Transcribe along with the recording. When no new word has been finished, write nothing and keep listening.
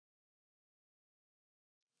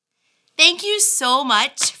Thank you so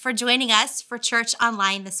much for joining us for Church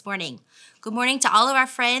Online this morning. Good morning to all of our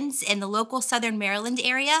friends in the local Southern Maryland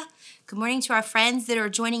area. Good morning to our friends that are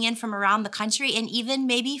joining in from around the country and even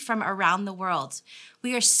maybe from around the world.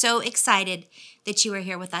 We are so excited that you are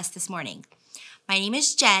here with us this morning. My name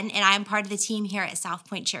is Jen, and I am part of the team here at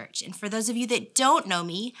SouthPoint Church. And for those of you that don't know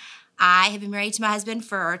me, I have been married to my husband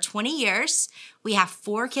for 20 years. We have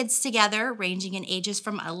 4 kids together, ranging in ages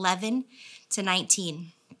from 11 to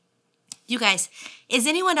 19. You guys, is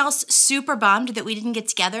anyone else super bummed that we didn't get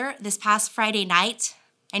together this past Friday night?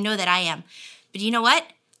 I know that I am. But you know what?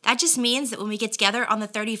 That just means that when we get together on the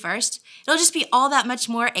 31st, it'll just be all that much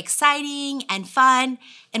more exciting and fun,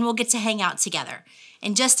 and we'll get to hang out together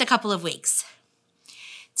in just a couple of weeks.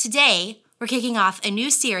 Today, we're kicking off a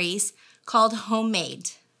new series called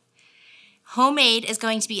Homemade. Homemade is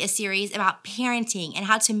going to be a series about parenting and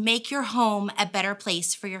how to make your home a better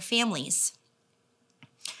place for your families.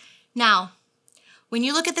 Now, when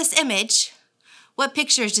you look at this image, what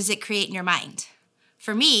pictures does it create in your mind?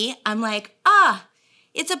 For me, I'm like,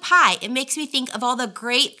 it's a pie. It makes me think of all the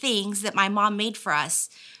great things that my mom made for us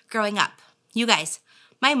growing up. You guys,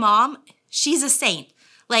 my mom, she's a saint.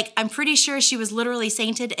 Like, I'm pretty sure she was literally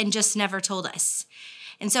sainted and just never told us.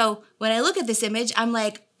 And so when I look at this image, I'm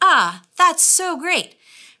like, that's so great.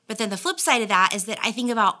 But then the flip side of that is that I think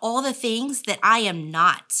about all the things that I am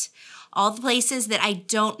not. All the places that I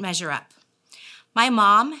don't measure up. My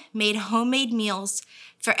mom made homemade meals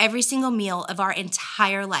for every single meal of our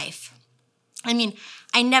entire life. I mean,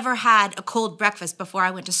 I never had a cold breakfast before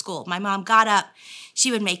I went to school. My mom got up,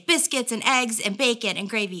 she would make biscuits and eggs and bacon and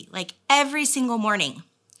gravy like every single morning.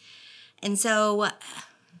 And so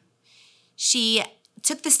she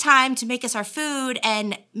took this time to make us our food,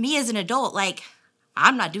 and me as an adult, like,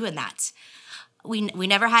 I'm not doing that. We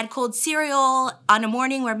never had cold cereal on a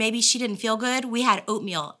morning where maybe she didn't feel good. We had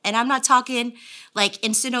oatmeal. And I'm not talking like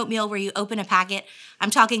instant oatmeal where you open a packet. I'm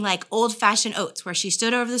talking like old-fashioned oats where she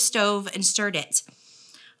stood over the stove and stirred it.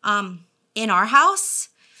 In our house,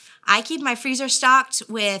 I keep my freezer stocked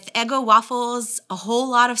with Eggo waffles, a whole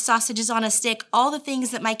lot of sausages on a stick, all the things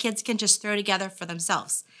that my kids can just throw together for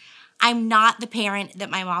themselves. I'm not the parent that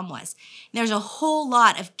my mom was. There's a whole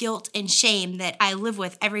lot of guilt and shame that I live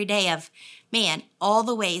with every day of, man, all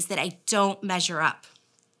the ways that I don't measure up.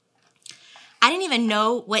 I didn't even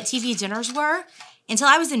know what TV dinners were until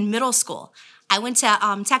I was in middle school. I went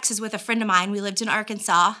to Texas with a friend of mine. We lived in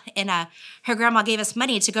Arkansas, and her grandma gave us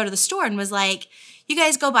money to go to the store and was like, you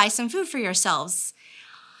guys go buy some food for yourselves.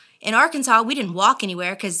 In Arkansas, we didn't walk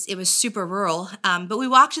anywhere because it was super rural, but we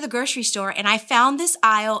walked to the grocery store, and I found this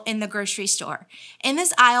aisle in the grocery store. And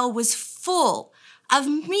this aisle was full of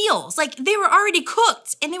meals. Like, they were already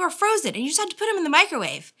cooked, and they were frozen, and you just had to put them in the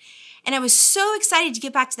microwave. And I was so excited to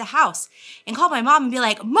get back to the house and call my mom and be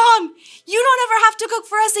like, Mom, you don't ever have to cook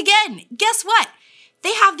for us again. Guess what?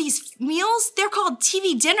 They have these meals. They're called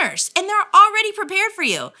TV dinners, and they're already prepared for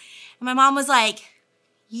you. And my mom was like,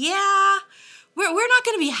 yeah, we're not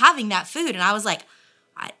going to be having that food. And I was like,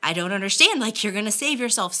 I don't understand. Like, you're going to save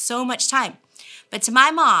yourself so much time. But to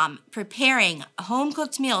my mom, preparing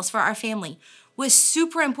home-cooked meals for our family was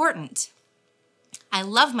super important. I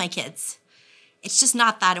love my kids. It's just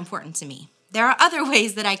not that important to me. There are other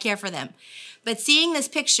ways that I care for them. But seeing this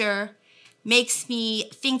picture makes me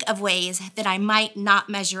think of ways that I might not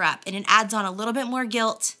measure up. And it adds on a little bit more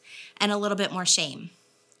guilt and a little bit more shame.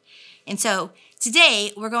 And so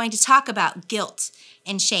today, we're going to talk about guilt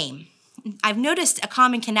and shame. I've noticed a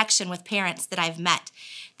common connection with parents that I've met.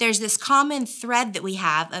 There's this common thread that we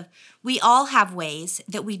have of we all have ways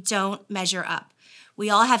that we don't measure up. We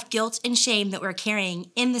all have guilt and shame that we're carrying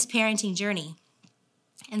in this parenting journey.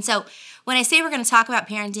 And so when I say we're going to talk about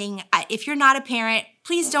parenting, if you're not a parent,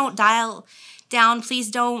 please don't dial down. Please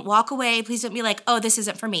don't walk away. Please don't be like, oh, this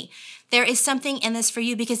isn't for me. There is something in this for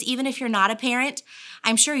you, because even if you're not a parent,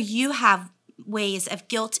 I'm sure you have ways of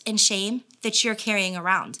guilt and shame that you're carrying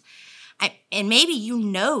around. And maybe you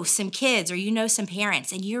know some kids or you know some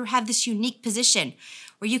parents, and you have this unique position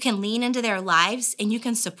where you can lean into their lives and you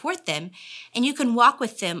can support them and you can walk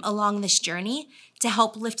with them along this journey to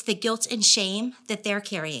help lift the guilt and shame that they're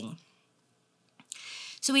carrying.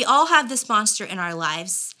 So we all have this monster in our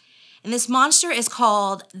lives, and this monster is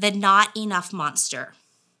called the not enough monster.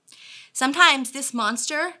 Sometimes this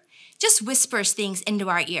monster just whispers things into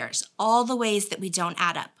our ears, all the ways that we don't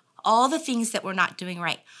add up, all the things that we're not doing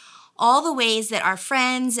right, all the ways that our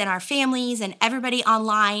friends and our families and everybody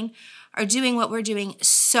online are doing what we're doing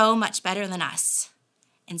so much better than us.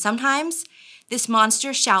 And sometimes this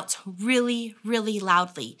monster shouts really, really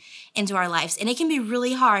loudly into our lives, and it can be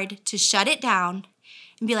really hard to shut it down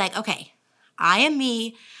and be like, okay, I am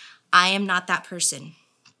me. I am not that person.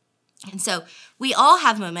 And so we all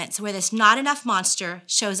have moments where this not enough monster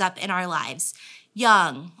shows up in our lives.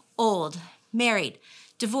 Young, old, married,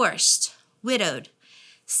 divorced, widowed,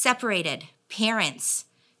 separated, parents,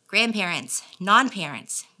 grandparents,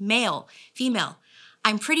 non-parents, male, female.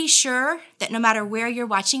 I'm pretty sure that no matter where you're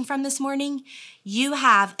watching from this morning, you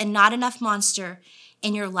have a not enough monster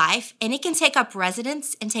in your life, and it can take up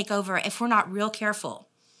residence and take over if we're not real careful.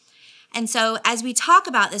 And so as we talk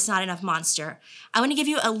about this not enough monster, I want to give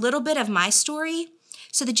you a little bit of my story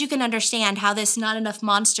so that you can understand how this not enough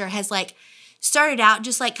monster has started out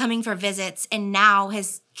just like coming for visits and now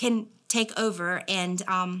can take over and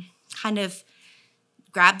kind of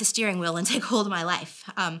grab the steering wheel and take hold of my life.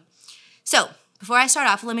 So before I start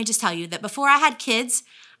off, let me just tell you that before I had kids,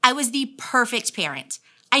 I was the perfect parent.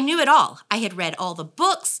 I knew it all. I had read all the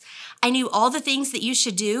books. I knew all the things that you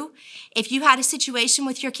should do. If you had a situation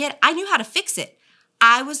with your kid, I knew how to fix it.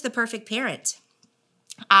 I was the perfect parent.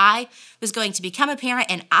 I was going to become a parent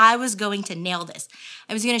and I was going to nail this.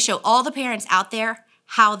 I was going to show all the parents out there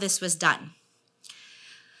how this was done.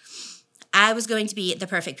 I was going to be the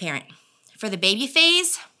perfect parent. For the baby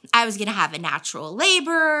phase, I was going to have a natural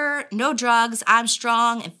labor, no drugs, I'm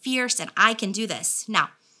strong and fierce and I can do this.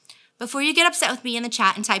 Now, before you get upset with me in the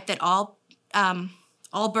chat and type that all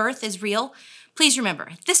birth is real, please remember,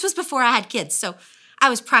 this was before I had kids, so I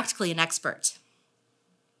was practically an expert.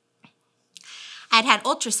 I'd had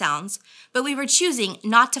ultrasounds, but we were choosing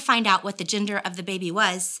not to find out what the gender of the baby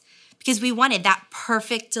was because we wanted that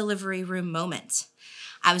perfect delivery room moment.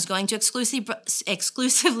 I was going to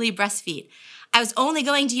exclusively breastfeed. I was only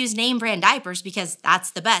going to use name brand diapers because that's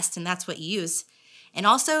the best and that's what you use. And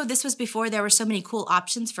also, this was before there were so many cool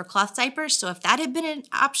options for cloth diapers, so if that had been an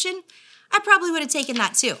option, I probably would have taken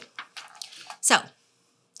that too. So,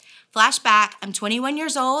 flashback, I'm 21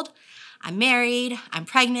 years old, I'm married, I'm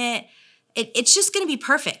pregnant. It's just going to be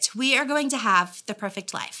perfect. We are going to have the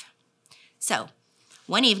perfect life. So,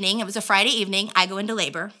 one evening, it was a Friday evening, I go into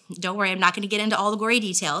labor. Don't worry, I'm not going to get into all the gory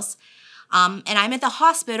details. And I'm at the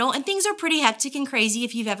hospital, and things are pretty hectic and crazy.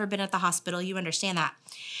 If you've ever been at the hospital, you understand that.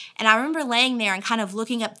 And I remember laying there and kind of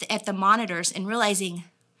looking up at the monitors and realizing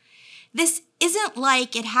this isn't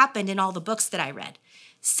like it happened in all the books that I read.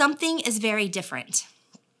 Something is very different.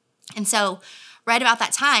 And so right about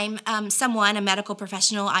that time, someone, a medical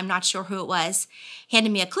professional, I'm not sure who it was,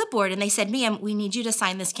 handed me a clipboard and they said, "Ma'am, we need you to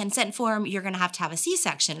sign this consent form. You're going to have a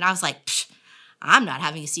C-section." And I was like, I'm not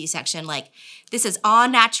having a C-section. This is all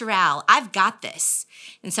natural. I've got this.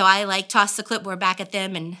 And so I tossed the clipboard back at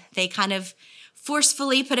them and they kind of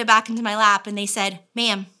forcefully put it back into my lap and they said,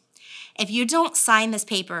 "Ma'am, if you don't sign this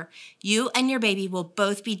paper, you and your baby will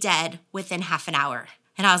both be dead within half an hour."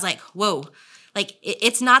 And I was like, whoa,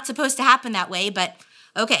 it's not supposed to happen that way, but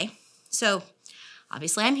okay. So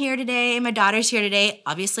obviously I'm here today. My daughter's here today.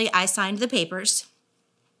 Obviously I signed the papers.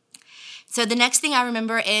 So the next thing I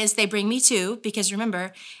remember is they bring me to, because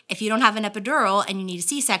remember, if you don't have an epidural and you need a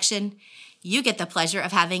C-section, you get the pleasure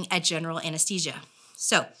of having a general anesthesia.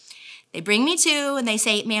 So they bring me to and they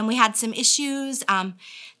say, "Ma'am, we had some issues.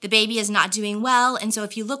 The baby is not doing well. And so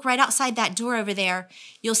if you look right outside that door over there,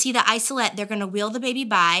 you'll see the isolette. They're going to wheel the baby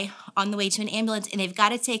by on the way to an ambulance and they've got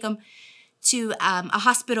to take them to a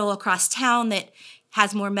hospital across town that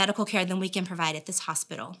has more medical care than we can provide at this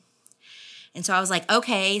hospital." And so I was like,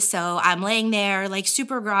 okay, so I'm laying there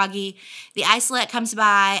super groggy. The isolette comes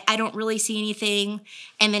by. I don't really see anything.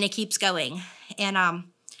 And then it keeps going. And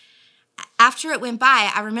after it went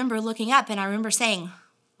by, I remember looking up and I remember saying,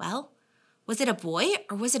 well, was it a boy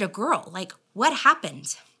or was it a girl? What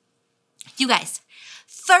happened? You guys,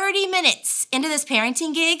 30 minutes into this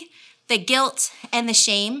parenting gig, the guilt and the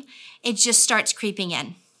shame, it just starts creeping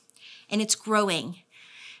in. And it's growing.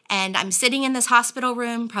 And I'm sitting in this hospital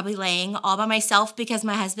room, probably laying all by myself because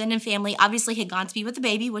my husband and family obviously had gone to be with the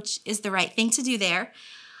baby, which is the right thing to do there.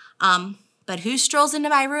 But who strolls into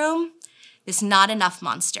my room? This not enough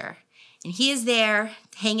monster. And he is there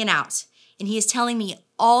hanging out. And he is telling me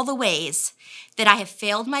all the ways that I have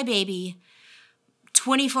failed my baby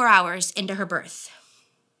 24 hours into her birth.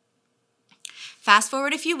 Fast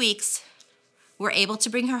forward a few weeks, we're able to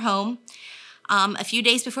bring her home. A few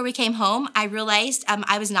days before we came home, I realized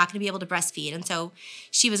I was not going to be able to breastfeed. And so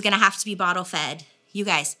she was going to have to be bottle fed. You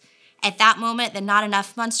guys, at that moment, the not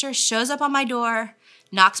enough monster shows up on my door,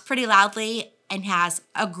 knocks pretty loudly, and has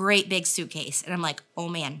a great big suitcase. And I'm like, oh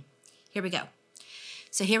man, here we go.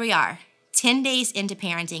 So here we are, 10 days into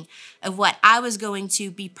parenting of what I was going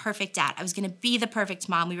to be perfect at. I was going to be the perfect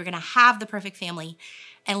mom. We were going to have the perfect family.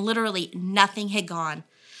 And literally nothing had gone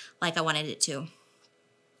like I wanted it to.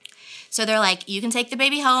 So they're like, you can take the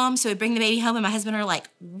baby home. So we bring the baby home, and my husband are like,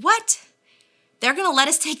 what? They're going to let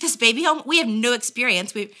us take this baby home? We have no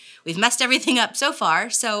experience. We've messed everything up so far.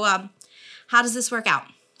 So how does this work out?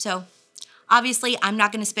 So obviously, I'm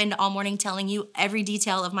not going to spend all morning telling you every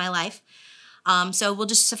detail of my life. So we'll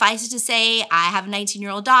just suffice it to say I have a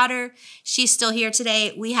 19-year-old daughter. She's still here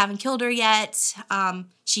today. We haven't killed her yet.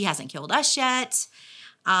 She hasn't killed us yet.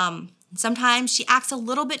 Sometimes she acts a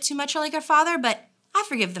little bit too much like her father, but I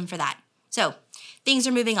forgive them for that. So things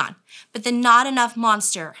are moving on. But the not enough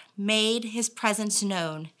monster made his presence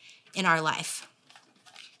known in our life.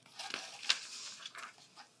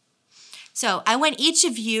 So I want each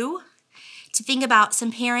of you to think about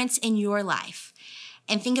some parents in your life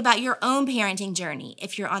and think about your own parenting journey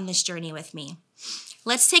if you're on this journey with me.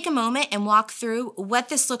 Let's take a moment and walk through what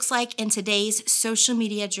this looks like in today's social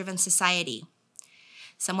media-driven society.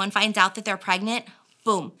 Someone finds out that they're pregnant,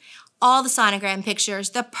 boom, all the sonogram pictures,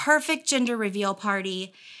 the perfect gender reveal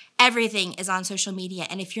party, everything is on social media.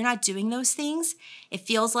 And if you're not doing those things, it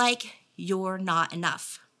feels like you're not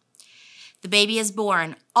enough. The baby is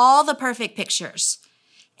born, all the perfect pictures.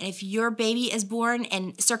 And if your baby is born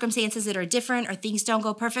in circumstances that are different or things don't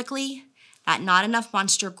go perfectly, that not enough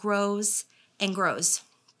monster grows and grows.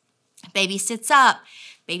 Baby sits up,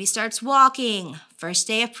 baby starts walking, first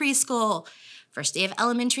day of preschool, first day of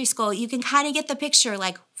elementary school. You can kind of get the picture,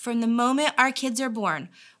 like from the moment our kids are born,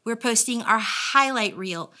 we're posting our highlight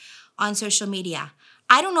reel on social media.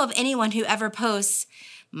 I don't know of anyone who ever posts,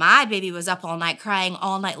 my baby was up all night crying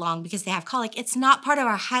all night long because they have colic. It's not part of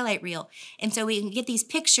our highlight reel. And so we can get these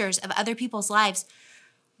pictures of other people's lives.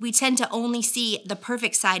 We tend to only see the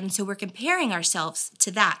perfect side, and so we're comparing ourselves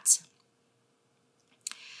to that.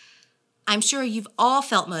 I'm sure you've all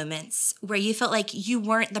felt moments where you felt like you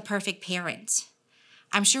weren't the perfect parent.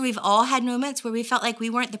 I'm sure we've all had moments where we felt like we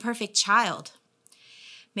weren't the perfect child.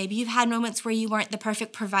 Maybe you've had moments where you weren't the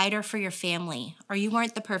perfect provider for your family, or you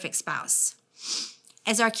weren't the perfect spouse.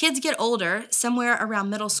 As our kids get older, somewhere around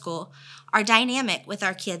middle school, our dynamic with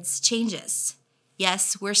our kids changes.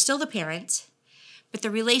 Yes, we're still the parent, but the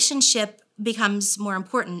relationship becomes more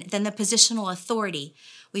important than the positional authority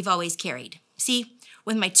we've always carried. See,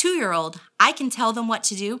 with my 2-year-old, I can tell them what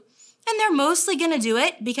to do, and they're mostly going to do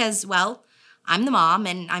it because, well, I'm the mom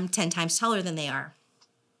and I'm 10 times taller than they are.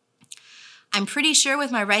 I'm pretty sure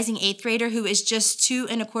with my rising 8th grader, who is just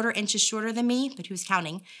 2¼ inches shorter than me, but who's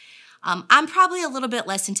counting, I'm probably a little bit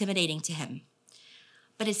less intimidating to him.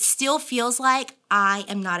 But it still feels like I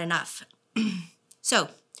am not enough. So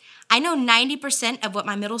I know 90% of what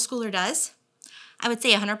my middle schooler does. I would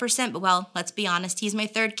say 100%, but well, let's be honest, he's my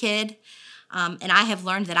 3rd kid. And I have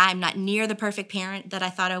learned that I'm not near the perfect parent that I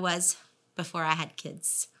thought I was before I had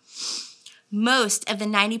kids. Most of the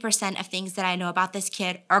 90% of things that I know about this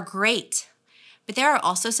kid are great. But there are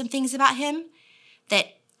also some things about him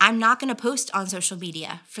that I'm not going to post on social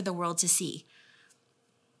media for the world to see.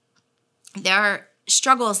 There are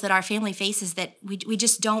struggles that our family faces that we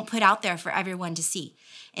just don't put out there for everyone to see.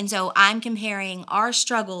 And so I'm comparing our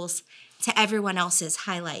struggles to everyone else's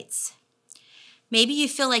highlights. Maybe you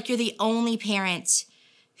feel like you're the only parent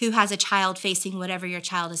who has a child facing whatever your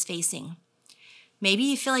child is facing. Maybe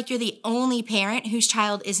you feel like you're the only parent whose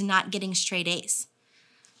child is not getting straight A's.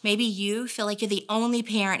 Maybe you feel like you're the only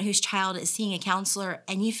parent whose child is seeing a counselor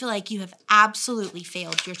and you feel like you have absolutely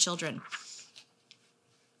failed your children.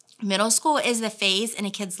 Middle school is the phase in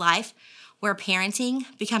a kid's life where parenting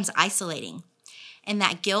becomes isolating, and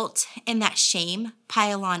that guilt and that shame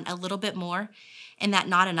pile on a little bit more, and that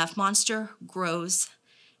not enough monster grows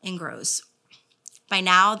and grows. By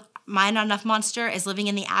now, my not enough monster is living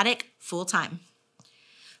in the attic full time.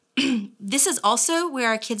 This is also where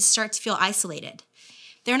our kids start to feel isolated.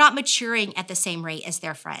 They're not maturing at the same rate as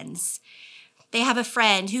their friends. They have a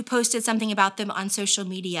friend who posted something about them on social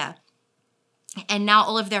media, and now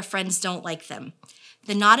all of their friends don't like them.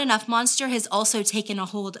 The not enough monster has also taken a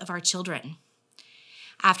hold of our children.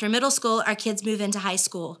 After middle school, our kids move into high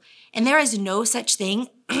school, and there is no such thing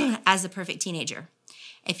as a perfect teenager.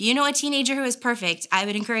 If you know a teenager who is perfect, I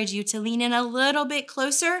would encourage you to lean in a little bit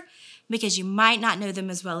closer because you might not know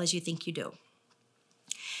them as well as you think you do.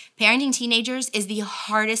 Parenting teenagers is the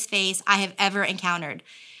hardest phase I have ever encountered.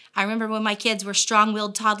 I remember when my kids were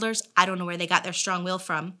strong-willed toddlers. I don't know where they got their strong will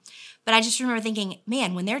from, but I just remember thinking,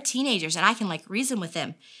 man, when they're teenagers and I can reason with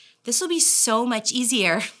them, this will be so much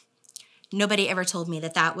easier. Nobody ever told me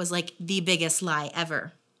that that was the biggest lie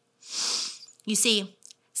ever. You see,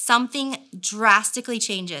 something drastically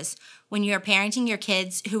changes when you're parenting your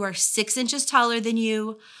kids who are 6 inches taller than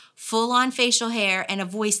you, full-on facial hair, and a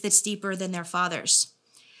voice that's deeper than their father's.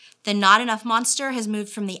 The not enough monster has moved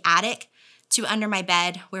from the attic to under my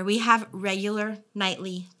bed where we have regular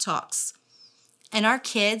nightly talks. And our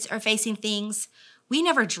kids are facing things we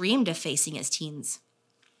never dreamed of facing as teens.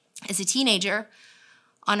 As a teenager,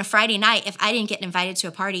 on a Friday night, if I didn't get invited to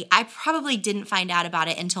a party, I probably didn't find out about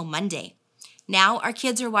it until Monday. Now our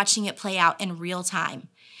kids are watching it play out in real time.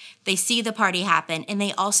 They see the party happen, and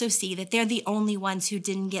they also see that they're the only ones who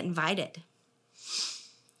didn't get invited.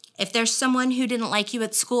 If there's someone who didn't like you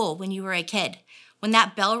at school when you were a kid, when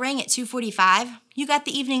that bell rang at 2:45, you got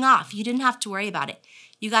the evening off. You didn't have to worry about it.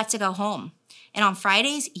 You got to go home. And on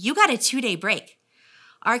Fridays, you got a 2-day break.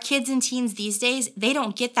 Our kids and teens these days, they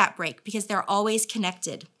don't get that break because they're always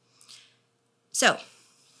connected. So,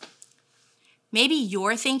 maybe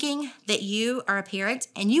you're thinking that you are a parent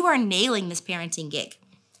and you are nailing this parenting gig.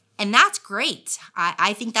 And that's great.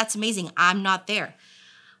 I think that's amazing. I'm not there.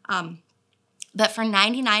 But for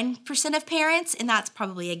 99% of parents, and that's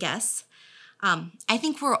probably a guess, I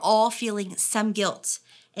think we're all feeling some guilt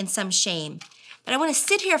and some shame. But I want to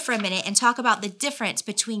sit here for a minute and talk about the difference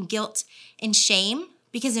between guilt and shame,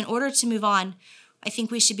 because in order to move on, I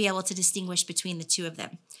think we should be able to distinguish between the two of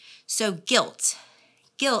them. So guilt.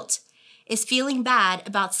 Guilt is feeling bad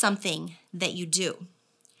about something that you do.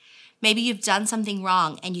 Maybe you've done something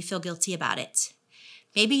wrong and you feel guilty about it.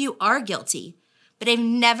 Maybe you are guilty, but I've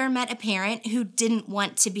never met a parent who didn't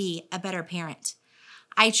want to be a better parent.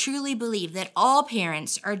 I truly believe that all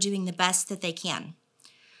parents are doing the best that they can.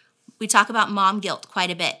 We talk about mom guilt quite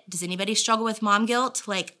a bit. Does anybody struggle with mom guilt?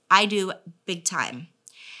 Like I do big time.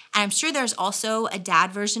 And I'm sure there's also a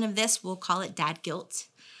dad version of this. We'll call it dad guilt.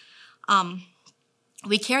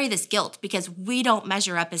 We carry this guilt because we don't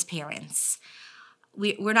measure up as parents.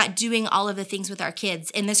 We're not doing all of the things with our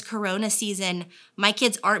kids. In this Corona season, my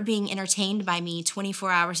kids aren't being entertained by me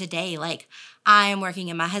 24 hours a day. Like I'm working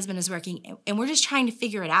and my husband is working, and we're just trying to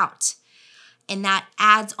figure it out. And that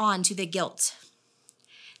adds on to the guilt.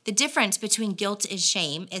 The difference between guilt and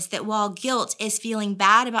shame is that while guilt is feeling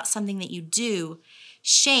bad about something that you do,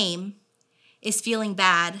 shame is feeling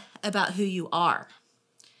bad about who you are.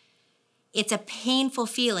 It's a painful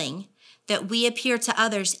feeling that we appear to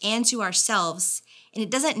others and to ourselves, and it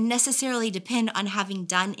doesn't necessarily depend on having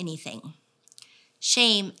done anything.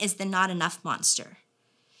 Shame is the not enough monster.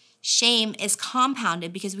 Shame is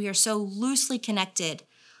compounded because we are so loosely connected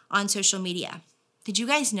on social media. Did you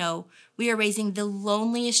guys know we are raising the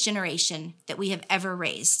loneliest generation that we have ever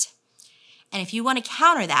raised? And if you want to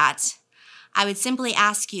counter that, I would simply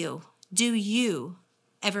ask you, do you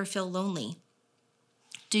ever feel lonely?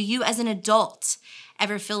 Do you as an adult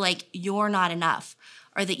ever feel like you're not enough,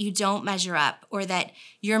 or that you don't measure up, or that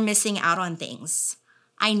you're missing out on things?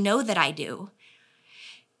 I know that I do.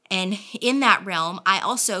 And in that realm, I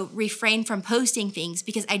also refrain from posting things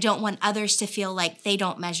because I don't want others to feel like they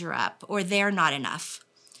don't measure up or they're not enough.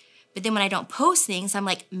 But then when I don't post things, I'm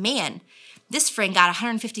like, man, this friend got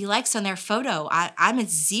 150 likes on their photo. I'm at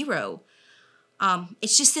 0.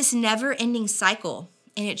 It's just this never-ending cycle,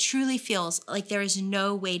 and it truly feels like there is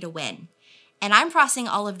no way to win. And I'm processing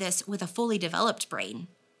all of this with a fully developed brain.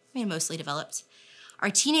 I mean, mostly developed. Our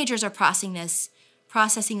teenagers are processing this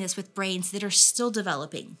with brains that are still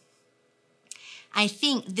developing. I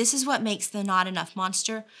think this is what makes the not enough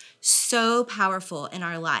monster so powerful in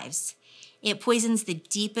our lives. It poisons the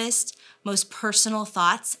deepest, most personal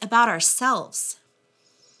thoughts about ourselves.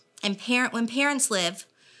 And when parents live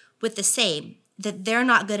with the same, that they're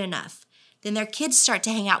not good enough, then their kids start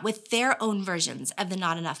to hang out with their own versions of the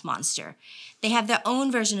not enough monster. They have their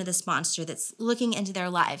own version of this monster that's looking into their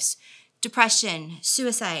lives. Depression,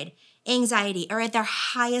 suicide, anxiety are at their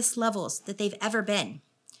highest levels that they've ever been.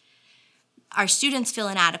 Our students feel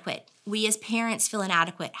inadequate. We as parents feel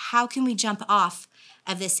inadequate. How can we jump off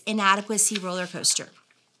of this inadequacy roller coaster?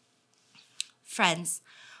 Friends,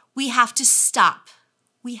 we have to stop.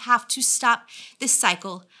 We have to stop this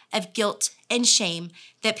cycle of guilt and shame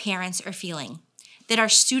that parents are feeling, that our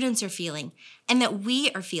students are feeling, and that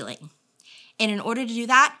we are feeling. And in order to do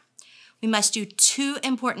that, we must do 2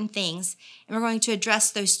 important things, and we're going to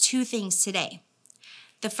address those 2 things today.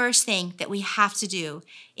 The first thing that we have to do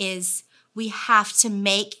is we have to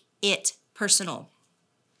make it personal.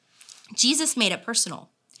 Jesus made it personal.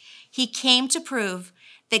 He came to prove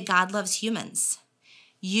that God loves humans.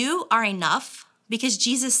 You are enough because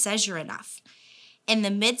Jesus says you're enough. In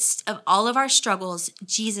the midst of all of our struggles,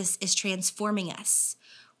 Jesus is transforming us.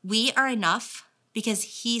 We are enough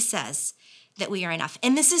because he says that we are enough.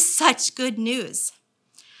 And this is such good news.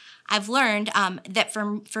 I've learned that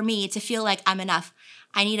for me to feel like I'm enough,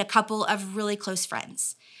 I need a couple of really close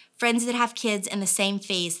friends that have kids in the same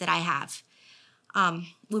phase that I have.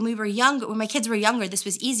 When we were younger, when my kids were younger, this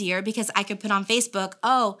was easier because I could put on Facebook,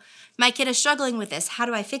 oh, my kid is struggling with this. How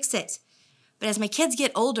do I fix it? But as my kids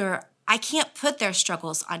get older, I can't put their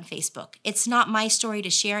struggles on Facebook. It's not my story to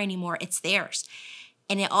share anymore. It's theirs.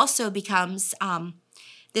 And it also becomes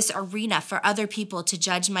this arena for other people to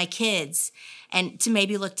judge my kids and to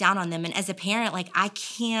maybe look down on them. And as a parent, like I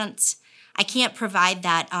can't provide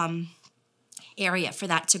that area for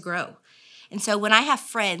that to grow. And so when I have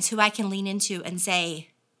friends who I can lean into and say,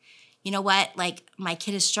 you know what, like my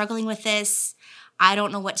kid is struggling with this, I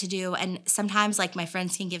don't know what to do. And sometimes like my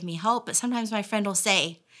friends can give me help, but sometimes my friend will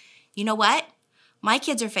say, you know what, my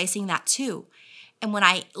kids are facing that too. And when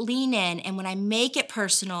I lean in and when I make it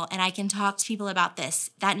personal and I can talk to people about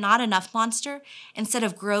this, that not enough monster, instead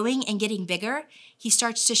of growing and getting bigger, he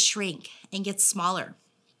starts to shrink and get smaller.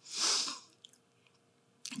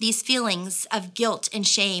 These feelings of guilt and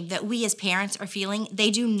shame that we as parents are feeling,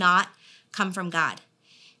 they do not come from God.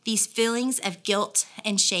 These feelings of guilt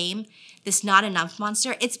and shame, this not enough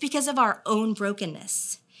monster, it's because of our own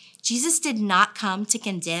brokenness. Jesus did not come to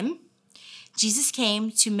condemn. Jesus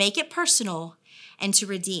came to make it personal and to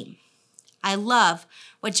redeem. I love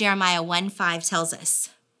what Jeremiah 1:5 tells us.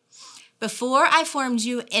 Before I formed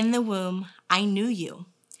you in the womb, I knew you.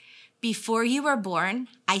 Before you were born,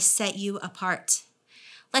 I set you apart.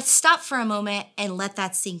 Let's stop for a moment and let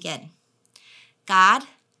that sink in. God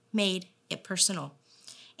made it personal.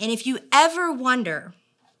 And if you ever wonder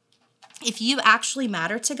if you actually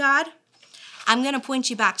matter to God, I'm going to point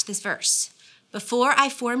you back to this verse. Before I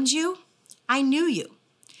formed you, I knew you.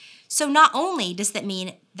 So not only does that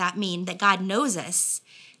mean that God knows us,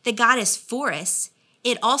 that God is for us,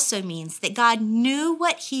 it also means that God knew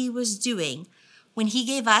what he was doing when he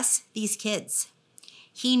gave us these kids.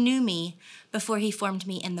 He knew me before he formed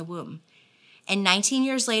me in the womb. And 19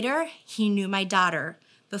 years later, he knew my daughter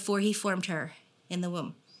before he formed her in the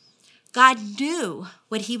womb. God knew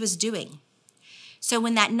what he was doing. So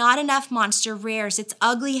when that not enough monster rears its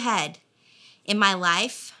ugly head in my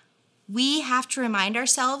life, we have to remind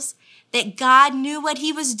ourselves that God knew what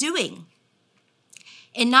he was doing.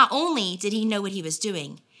 And not only did he know what he was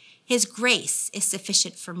doing, his grace is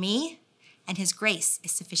sufficient for me and his grace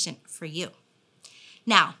is sufficient for you.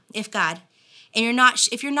 Now, if you're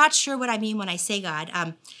not sure what I mean when I say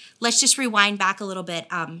God, let's just rewind back a little bit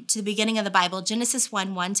to the beginning of the Bible. Genesis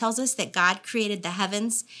 1:1 tells us that God created the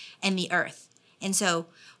heavens and the earth. And so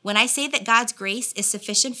when I say that God's grace is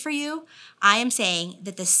sufficient for you, I am saying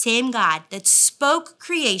that the same God that spoke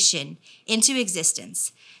creation into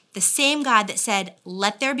existence, the same God that said,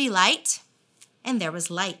 let there be light, and there was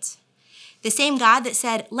light. The same God that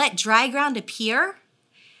said, let dry ground appear,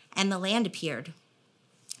 and the land appeared.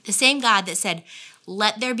 The same God that said,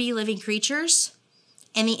 let there be living creatures,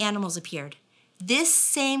 and the animals appeared. This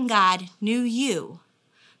same God knew you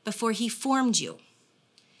before he formed you.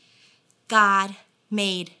 God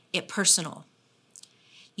made it personal.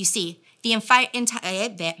 You see, the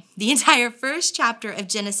entire first chapter of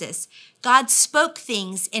Genesis, God spoke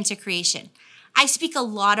things into creation. I speak a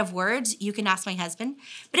lot of words, you can ask my husband,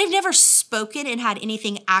 but I've never spoken and had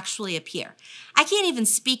anything actually appear. I can't even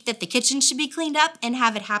speak that the kitchen should be cleaned up and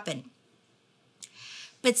have it happen.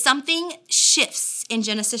 But something shifts in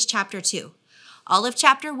Genesis chapter 2. All of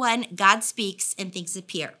chapter 1, God speaks and things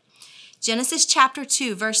appear. Genesis chapter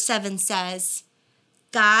 2, verse 7 says,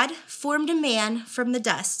 God formed a man from the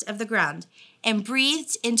dust of the ground and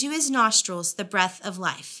breathed into his nostrils the breath of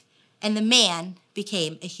life, and the man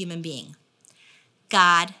became a human being.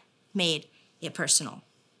 God made it personal.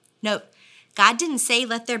 Note, God didn't say,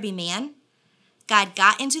 let there be man. God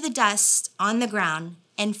got into the dust on the ground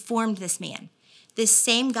and formed this man. This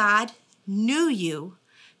same God knew you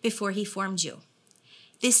before he formed you.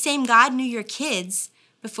 This same God knew your kids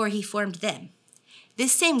before he formed them.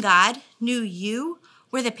 This same God knew you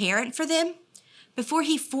were the parent for them before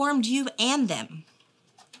he formed you and them.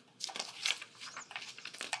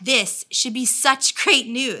 This should be such great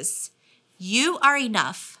news. You are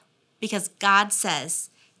enough because God says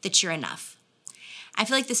that you're enough. I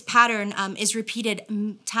feel like this pattern is repeated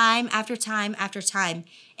time after time after time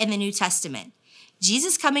in the New Testament.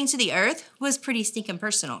 Jesus coming to the earth was pretty stinking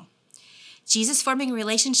personal. Jesus forming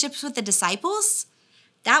relationships with the disciples,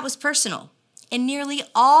 that was personal. In nearly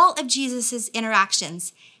all of Jesus's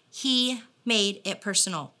interactions, he made it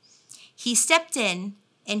personal. He stepped in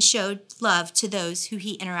and showed love to those who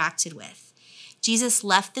he interacted with. Jesus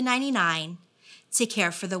left the 99 to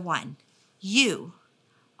care for the one. You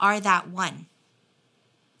are that one.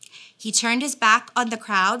 He turned his back on the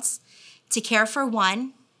crowds to care for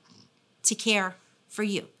one, to care for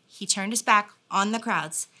you. He turned his back on the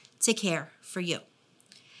crowds to care for you.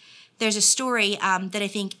 There's a story that I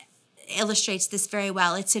think illustrates this very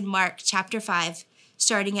well. It's in Mark chapter 5,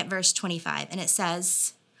 starting at verse 25, and it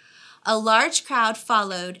says, "A large crowd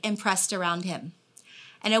followed and pressed around him.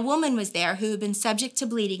 And a woman was there who had been subject to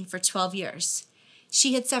bleeding for 12 years.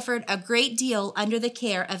 She had suffered a great deal under the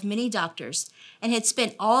care of many doctors and had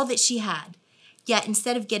spent all that she had. Yet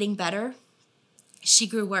instead of getting better, she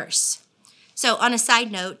grew worse." So on a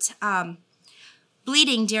side note,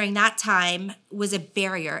 bleeding during that time was a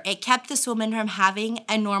barrier. It kept this woman from having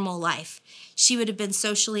a normal life. She would have been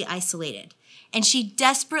socially isolated. And she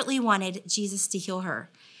desperately wanted Jesus to heal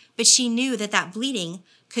her. But she knew that that bleeding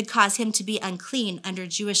could cause him to be unclean under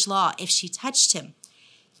Jewish law if she touched him.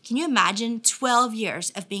 Can you imagine 12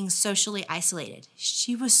 years of being socially isolated?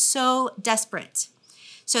 She was so desperate.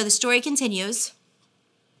 So the story continues.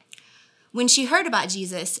 When she heard about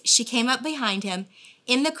Jesus, she came up behind him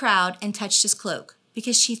in the crowd and touched his cloak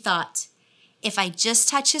because she thought, if I just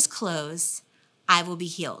touch his clothes, I will be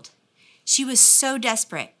healed. She was so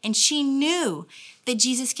desperate, and she knew that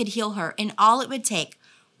Jesus could heal her, and all it would take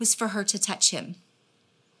was for her to touch him.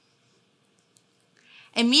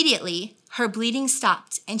 Immediately, her bleeding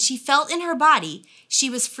stopped, and she felt in her body she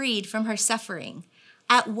was freed from her suffering.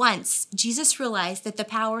 At once, Jesus realized that the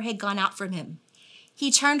power had gone out from him. He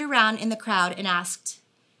turned around in the crowd and asked,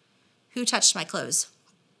 "Who touched my clothes?"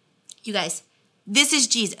 You guys, this is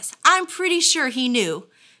Jesus. I'm pretty sure he knew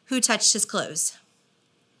who touched his clothes.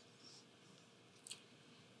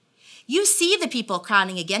 "You see the people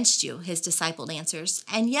crowding against you," his disciple answers,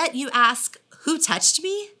 "and yet you ask, 'Who touched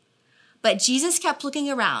me?'" But Jesus kept looking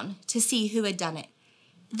around to see who had done it.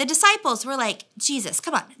 The disciples were like, "Jesus,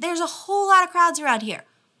 come on, there's a whole lot of crowds around here.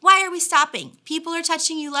 Why are we stopping? People are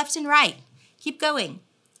touching you left and right. Keep going."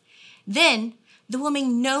 Then the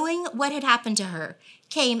woman, knowing what had happened to her,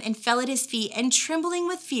 came and fell at his feet and, trembling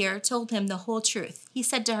with fear, told him the whole truth. He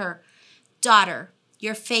said to her, "Daughter,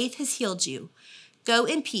 your faith has healed you. Go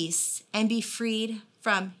in peace and be freed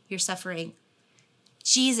from your suffering."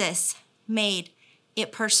 Jesus made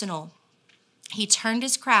it personal. He turned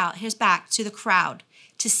his back to the crowd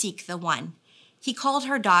to seek the one. He called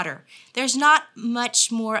her daughter. There's not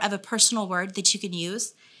much more of a personal word that you can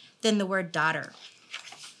use than the word daughter.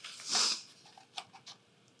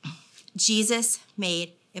 Jesus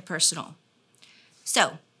made it personal.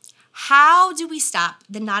 So, how do we stop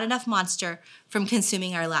the not enough monster from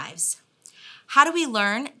consuming our lives? How do we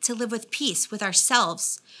learn to live with peace with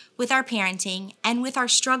ourselves, with our parenting, and with our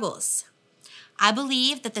struggles? I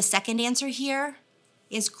believe that the second answer here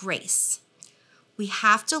is grace. We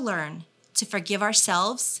have to learn to forgive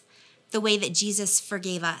ourselves the way that Jesus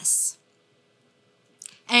forgave us.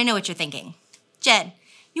 And I know what you're thinking. Jen,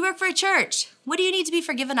 you work for a church. What do you need to be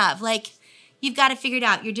forgiven of? Like, you've got it figured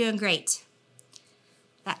out. You're doing great.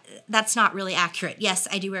 That's not really accurate. Yes,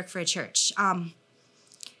 I do work for a church.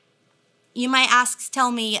 You might tell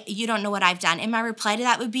me, you don't know what I've done. And my reply to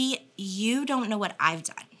that would be, you don't know what I've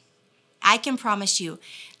done. I can promise you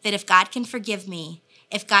that if God can forgive me,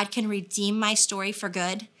 if God can redeem my story for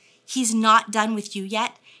good, he's not done with you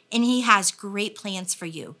yet, and he has great plans for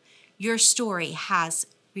you. Your story has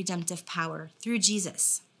redemptive power through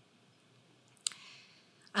Jesus.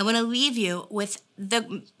 I want to leave you with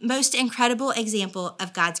the most incredible example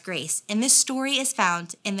of God's grace, and this story is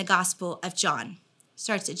found in the Gospel of John.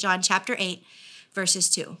 Starts at John chapter 8, verses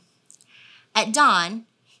 2. At dawn,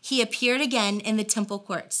 he appeared again in the temple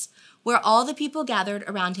courts, where all the people gathered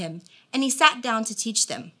around him, and he sat down to teach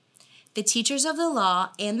them. The teachers of the law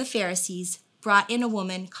and the Pharisees brought in a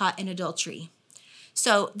woman caught in adultery.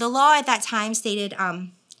 So the law at that time stated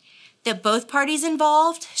that both parties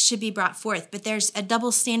involved should be brought forth, but there's a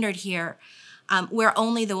double standard here where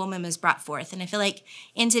only the woman was brought forth. And I feel like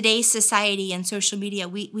in today's society and social media,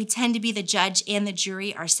 we tend to be the judge and the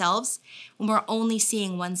jury ourselves when we're only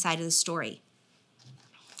seeing one side of the story.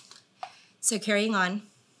 So carrying on.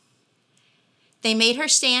 They made her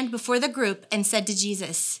stand before the group and said to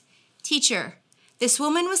Jesus, "Teacher, this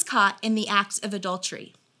woman was caught in the act of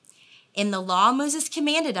adultery. In the law, Moses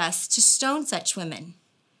commanded us to stone such women.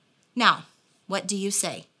 Now, what do you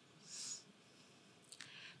say?"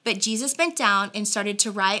 But Jesus bent down and started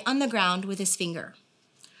to write on the ground with his finger.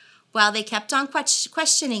 While they kept on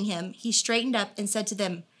questioning him, he straightened up and said to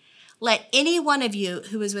them, "Let any one of you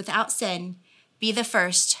who is without sin be the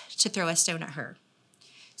first to throw a stone at her."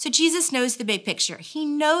 So Jesus knows the big picture. He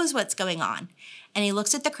knows what's going on. And he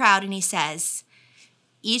looks at the crowd and he says,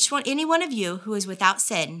 any one of you who is without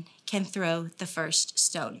sin can throw the first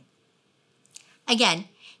stone. Again,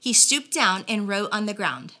 he stooped down and wrote on the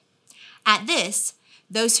ground. At this,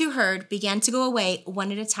 those who heard began to go away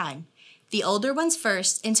one at a time, the older ones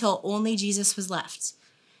first, until only Jesus was left.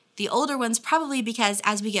 The older ones probably because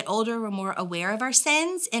as we get older, we're more aware of our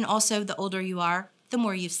sins, and also the older you are, the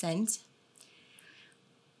more you've sinned.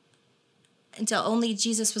 Until only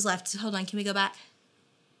Jesus was left. Hold on, can we go back?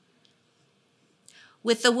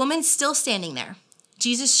 With the woman still standing there,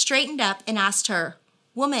 Jesus straightened up and asked her,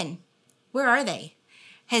 "Woman, where are they?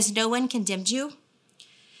 Has no one condemned you?"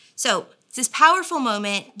 So it's this powerful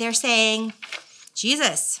moment. They're saying,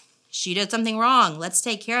 Jesus, she did something wrong. Let's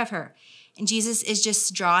take care of her. And Jesus is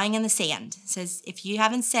just drawing in the sand. It says, if you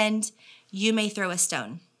haven't sinned, you may throw a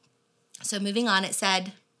stone. So moving on, it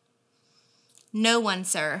said, "No one,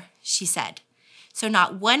 sir," she said. So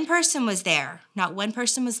not one person was there. Not one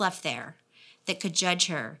person was left there that could judge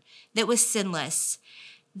her, that was sinless,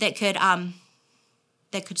 that could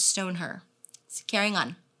stone her. So carrying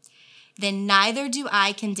on. "Then neither do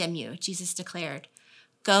I condemn you," Jesus declared.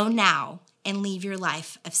 "Go now and leave your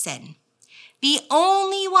life of sin." The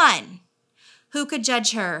only one who could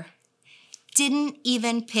judge her didn't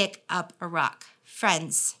even pick up a rock.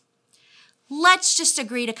 Friends, let's just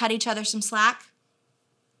agree to cut each other some slack.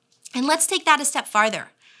 And let's take that a step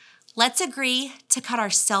farther. Let's agree to cut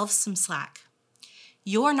ourselves some slack.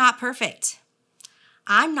 You're not perfect.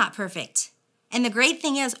 I'm not perfect. And the great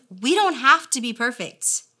thing is, we don't have to be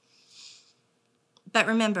perfect. But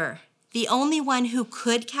remember, the only one who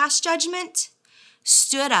could cast judgment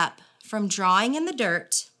stood up from drawing in the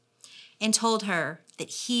dirt and told her that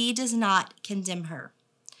he does not condemn her.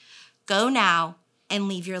 Go now and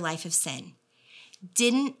leave your life of sin.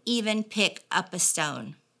 Didn't even pick up a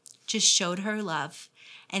stone, just showed her love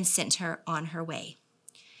and sent her on her way.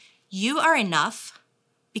 You are enough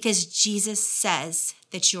because Jesus says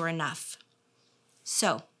that you're enough.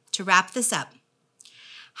 So, to wrap this up,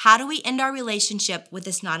 how do we end our relationship with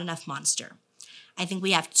this not enough monster? I think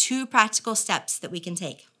we have 2 practical steps that we can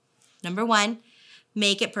take. Number 1,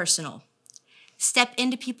 make it personal. Step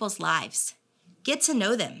into people's lives. Get to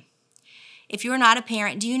know them. If you're not a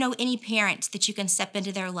parent, do you know any parents that you can step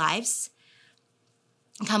into their lives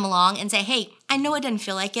and come along and say, "Hey, I know it doesn't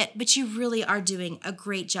feel like it, but you really are doing a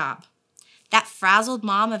great job." That frazzled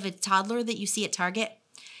mom of a toddler that you see at Target,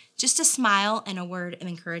 just a smile and a word of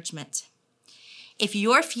encouragement. If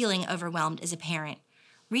you're feeling overwhelmed as a parent,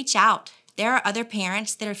 reach out. There are other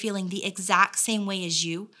parents that are feeling the exact same way as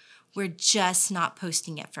you. We're just not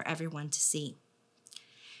posting it for everyone to see.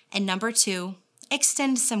 And number 2,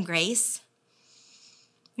 extend some grace.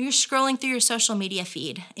 You're scrolling through your social media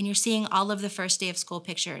feed and you're seeing all of the first day of school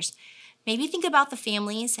pictures. Maybe think about the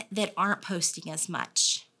families that aren't posting as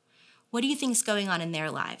much. What do you think is going on in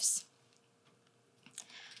their lives?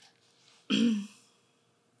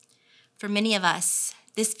 For many of us,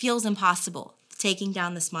 this feels impossible, taking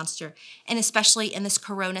down this monster, and especially in this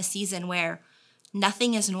corona season where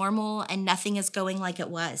nothing is normal and nothing is going like it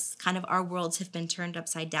was. Kind of our worlds have been turned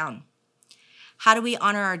upside down. How do we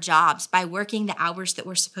honor our jobs? By working the hours that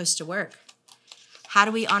we're supposed to work. How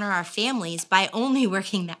do we honor our families? By only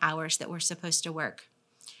working the hours that we're supposed to work.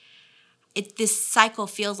 This cycle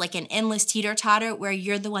feels like an endless teeter-totter where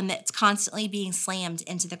you're the one that's constantly being slammed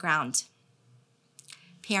into the ground.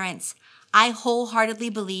 Parents, I wholeheartedly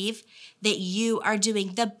believe that you are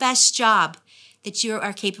doing the best job that you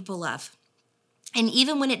are capable of. And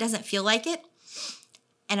even when it doesn't feel like it,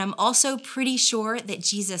 and I'm also pretty sure that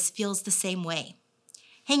Jesus feels the same way.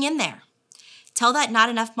 Hang in there. Tell that not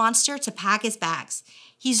enough monster to pack his bags.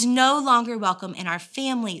 He's no longer welcome in our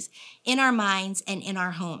families, in our minds, and in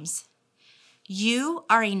our homes. You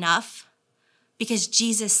are enough because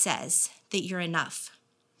Jesus says that you're enough.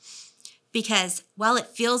 Because while it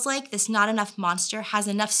feels like this not enough monster has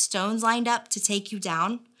enough stones lined up to take you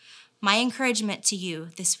down, my encouragement to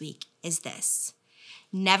you this week is this.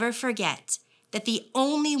 Never forget that the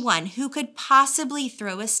only one who could possibly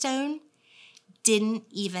throw a stone didn't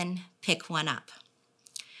even pick one up.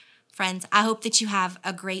 Friends, I hope that you have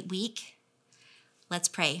a great week. Let's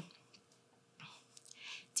pray.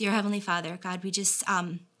 Dear Heavenly Father, God,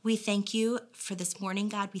 we thank you for this morning,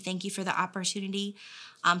 God. We thank you for the opportunity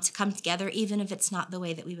to come together, even if it's not the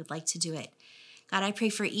way that we would like to do it. God, I pray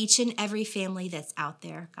for each and every family that's out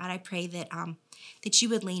there. God, I pray that you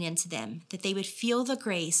would lean into them, that they would feel the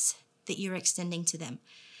grace that you're extending to them.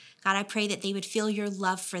 God, I pray that they would feel your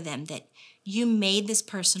love for them, that you made this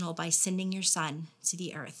personal by sending your Son to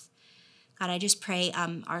the earth. God, I just pray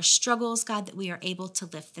our struggles, God, that we are able to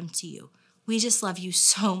lift them to you. We just love you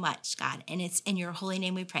so much, God, and it's in your holy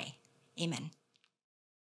name we pray. Amen.